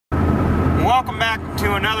welcome back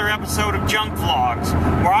to another episode of Junk Vlogs,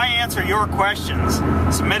 where I answer your questions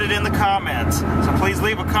submitted in the comments. So please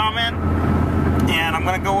leave a comment, and I'm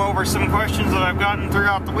going to go over some questions that I've gotten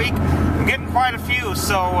throughout the week. I'm getting quite a few,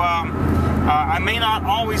 so I may not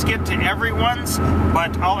always get to everyone's,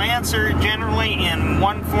 but I'll answer generally in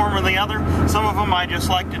one form or the other. Some of them I just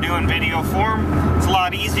like to do in video form. It's a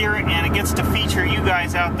lot easier, and it gets to feature you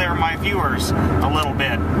guys out there, my viewers, a little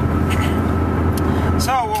bit.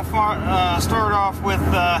 So we'll start off with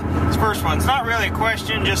this first one. It's not really a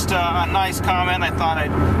question, just a nice comment I thought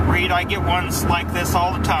I'd read. I get ones like this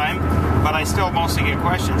all the time, but I still mostly get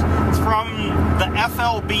questions. It's from the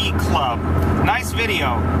FLB Club. Nice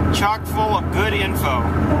video, chock full of good info.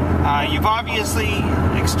 You've obviously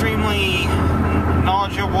extremely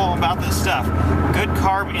knowledgeable about this stuff. Good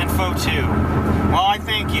carb info too. Well, I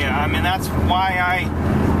thank you. I mean, that's why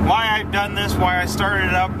I've done this, why I started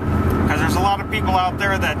it up. Because there's a lot of people out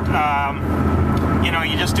there that, you know,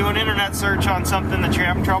 you just do an internet search on something that you're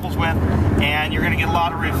having troubles with, and you're going to get a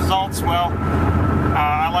lot of results. Well,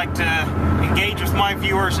 I like to engage with my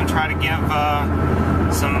viewers and try to give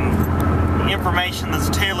some information that's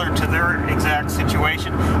tailored to their exact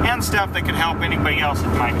situation and stuff that could help anybody else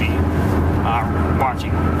that might be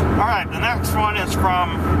watching. Alright, the next one is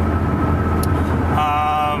from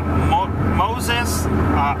Moses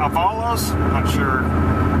Avalos. Not sure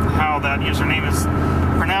how that username is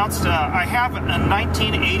pronounced. I have a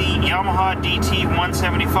 1980 Yamaha DT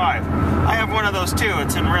 175. I have one of those too.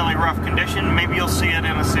 It's in really rough condition. Maybe you'll see it in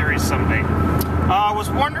a series someday. I was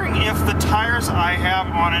wondering if the tires I have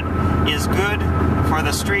on it is good for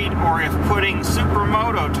the street, or if putting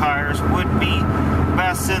Supermoto tires would be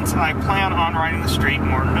best, since I plan on riding the street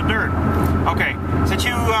more than the dirt. Okay, since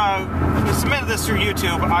you submitted this through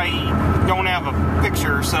YouTube, I don't have a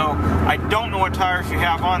picture, so I don't know what tires you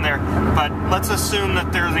have on there, but let's assume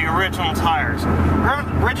that they're the original tires.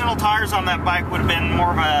 Original tires on that bike would have been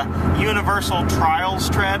more of a universal trials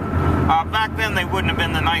tread. Back then they wouldn't have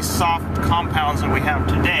been the nice soft compounds that we have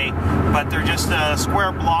today, but they're just a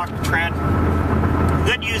square block tread.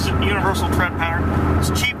 Good universal tread pattern. It's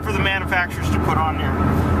cheap for the manufacturers to put on there.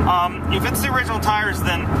 If it's the original tires,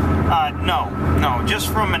 then no. Just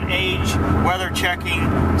from an age, weather checking,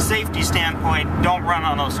 safety standpoint, don't run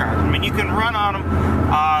on those tires. I mean, you can run on them,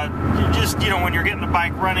 just, you know, when you're getting the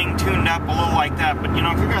bike running, tuned up, a little like that. But, you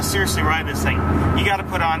know, if you're going to seriously ride this thing, you got to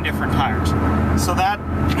put on different tires. So that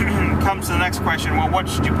comes to the next question. Well, what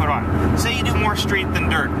should you put on? Say you do more street than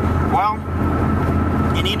dirt. Well,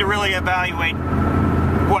 you need to really evaluate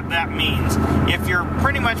what that means. If you're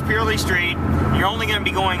pretty much purely street, you're only going to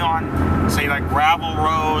be going on, say, like gravel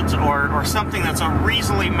roads or something that's a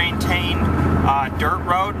reasonably maintained dirt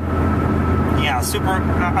road. Yeah, a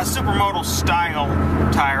Supermoto style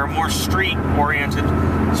tire, more street oriented,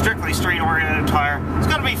 strictly street oriented tire. It's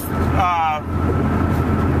going to be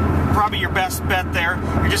probably your best bet there.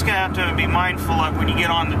 You're just going to have to be mindful of when you get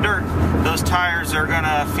on the dirt, those tires are going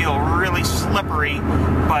to feel really slippery,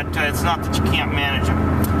 but it's not that you can't manage them.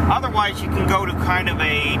 Otherwise, you can go to kind of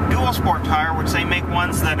a dual sport tire, which they make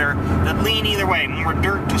ones that lean either way, more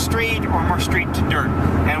dirt to street or more street to dirt.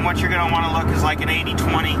 And what you're going to want to look is like an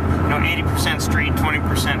 80-20, you know, 80% street,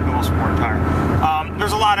 20% dual sport tire.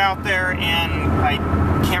 There's a lot out there, and I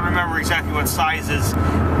can't remember exactly what sizes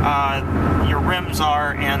your rims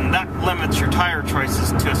are, and that limits your tire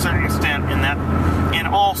choices to a certain extent in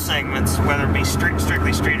all segments, whether it be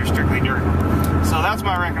strictly street or strictly dirt. So that's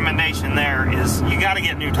my recommendation there, is you got to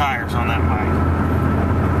get new tires on that bike.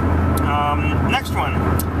 Next one,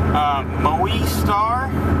 Moe Star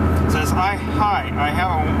says, Hi, I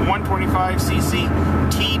have a 125cc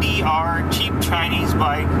TDR cheap Chinese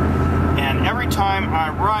bike, and every time I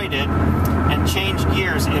ride it and change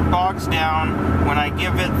gears, it bogs down when I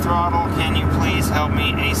give it throttle. Can you please help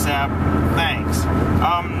me ASAP? Thanks.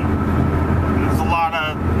 There's a lot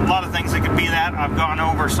of things that could be that. I've gone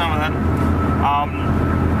over some of them.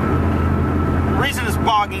 The reason it's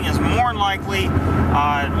bogging is more than likely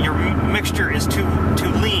your mixture is too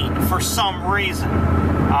lean for some reason.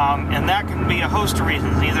 And that can be a host of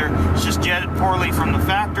reasons. Either it's just jetted poorly from the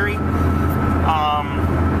factory,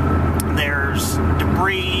 there's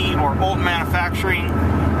debris or old manufacturing,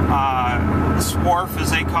 swarf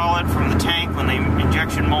as they call it, from the tank when they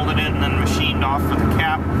injection molded it and then machined off for the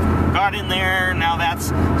cap. Got in there, now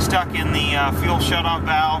that's stuck in the fuel shutoff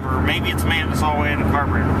valve, or maybe it's made it all the way in the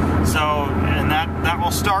carburetor. So, and that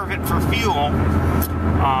will starve it for fuel.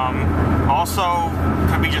 Also,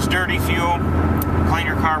 could be just dirty fuel, clean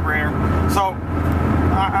your carburetor. So,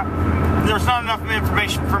 there's not enough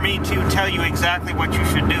information for me to tell you exactly what you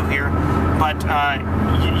should do here, but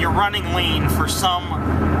you're running lean for some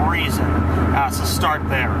reason. So start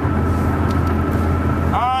there.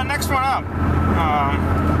 Next one up.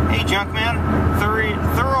 Hey Junkman,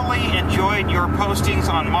 thoroughly enjoyed your postings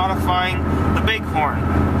on modifying the Bighorn.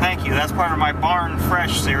 Thank you. That's part of my Barn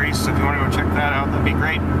Fresh series, so if you want to go check that out, that'd be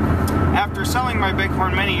great. After selling my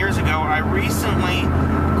Bighorn many years ago, I recently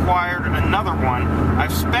acquired another one.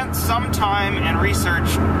 I've spent some time and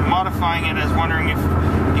research modifying it, as wondering if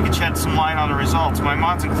you could shed some light on the results. My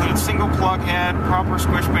mods include single plug head, proper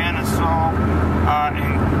squish band install,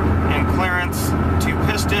 and clearance to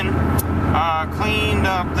piston, cleaned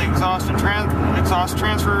up the exhaust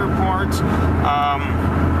transfer ports,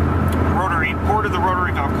 ported the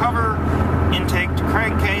rotary valve cover, intake to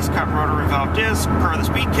crankcase, cut rotary valve disc per the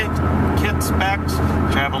speed kit specs,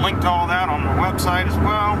 which I have a link to all that on the website as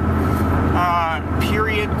well.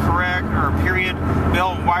 Period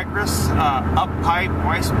Bill Weigris, up pipe,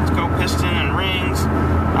 Weisco piston and rings,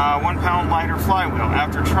 1 pound lighter flywheel.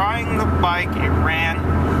 After trying the bike, it ran,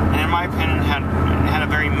 and in my opinion had a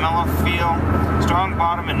very mellow feel, strong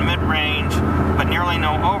bottom and mid-range, but nearly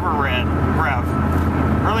no rev.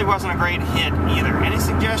 Really wasn't a great hit either. Any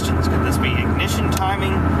suggestions? Could this be ignition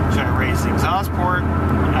timing? Should I raise the exhaust port?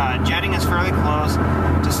 Jetting is fairly close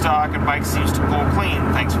to stock, and bike seems to pull clean.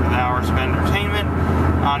 Thanks for the hours of entertainment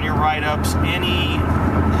on your write-ups. Any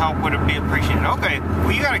help would be appreciated. Okay,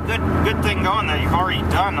 well, you got a good thing going there. You've already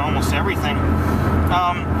done almost everything.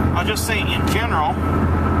 I'll just say in general,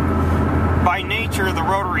 by nature, the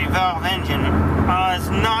rotary valve engine is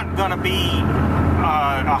not going to be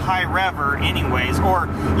a high rever anyways, or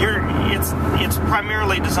it's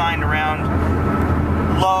primarily designed around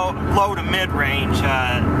low to mid range,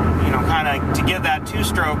 kind of to give that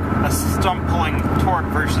two-stroke a stump pulling torque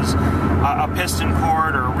versus a piston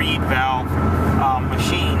cord or a reed valve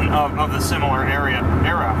machine of the similar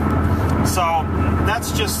era. So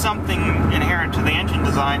that's just something inherent to the engine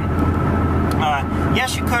design.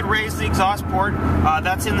 Yes, you could raise the exhaust port.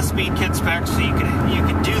 That's in the speed kit specs, so you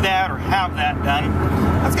could do that or have that done.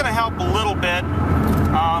 That's going to help a little bit.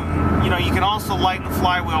 You can also lighten the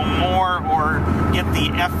flywheel more, or get the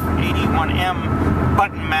F81M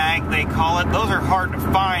button mag, they call it. Those are hard to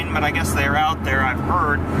find, but I guess they're out there, I've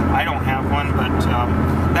heard. I don't have one, but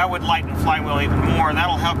that would lighten the flywheel even more.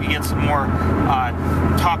 That'll help you get some more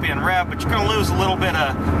top-end rev, but you're going to lose a little bit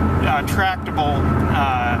of tractable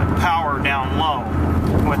power down low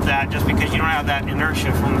with that, just because you don't have that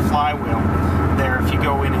inertia from the flywheel there if you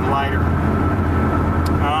go any lighter.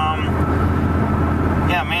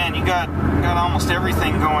 Yeah, man, you got almost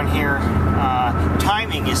everything going here.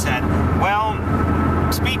 Timing, you said. Well,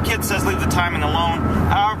 Speed Kit says leave the timing alone.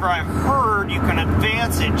 However, I've heard you can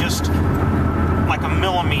advance it just like a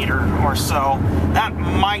millimeter or so. That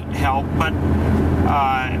might help, but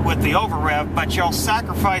with the over rev, but you'll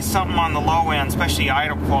sacrifice something on the low end, especially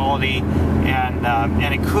idle quality, and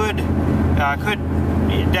it could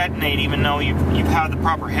detonate even though you've had the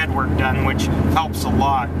proper head work done, which helps a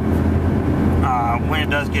lot when it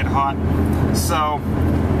does get hot. So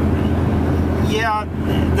yeah,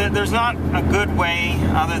 there's not a good way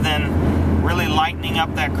other than really lightening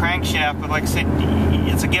up that crankshaft, but like I said,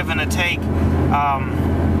 it's a give and a take.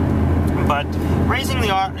 But raising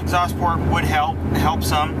the exhaust port would help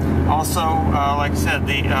some. Also, like I said,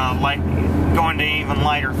 the going to even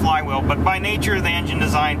lighter flywheel. But by nature of the engine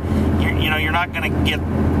design, you're not going to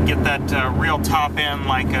get that real top end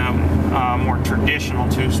like a more traditional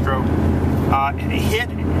two-stroke. Hit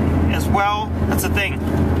as well. That's the thing.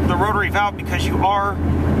 The rotary valve, because you are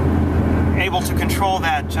able to control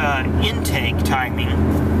that intake timing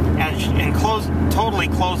and totally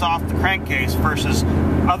close off the crankcase versus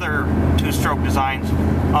other two-stroke designs,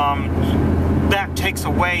 that takes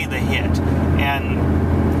away the hit, and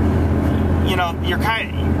you're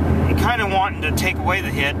kind of wanting to take away the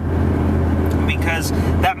hit because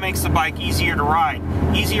that makes the bike easier to ride.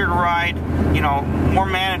 Easier to ride, more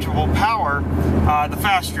manageable power, the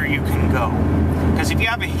faster you can go. Because if you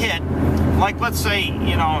have a hit, like let's say,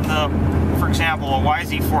 for example, a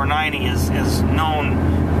YZ490 is known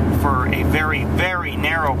for a very, very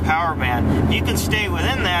narrow power band. If you can stay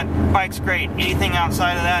within that, bike's great. Anything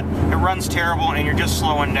outside of that, it runs terrible, and you're just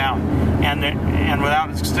slowing down. And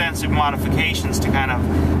without extensive modifications to kind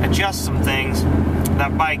of adjust some things,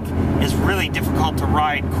 that bike is really difficult to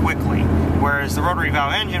ride quickly. Whereas the rotary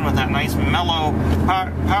valve engine with that nice mellow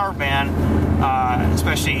power band,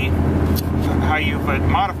 especially how you've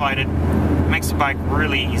modified it, makes the bike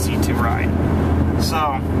really easy to ride.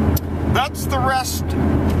 So that's the rest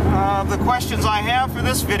of the questions I have for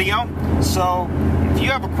this video. So if you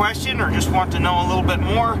have a question or just want to know a little bit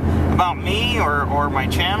more about me or my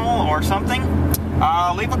channel or something,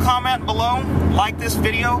 Leave a comment below, like this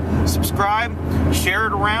video, subscribe, share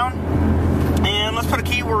it around, and let's put a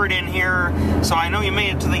keyword in here so I know you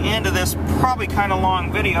made it to the end of this probably kind of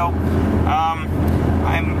long video.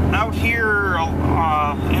 I'm out here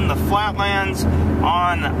in the flatlands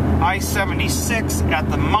on I-76 at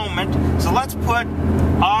the moment, so let's put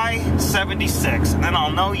I-76, and then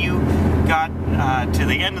I'll know you got to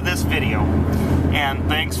the end of this video. And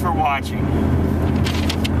thanks for watching.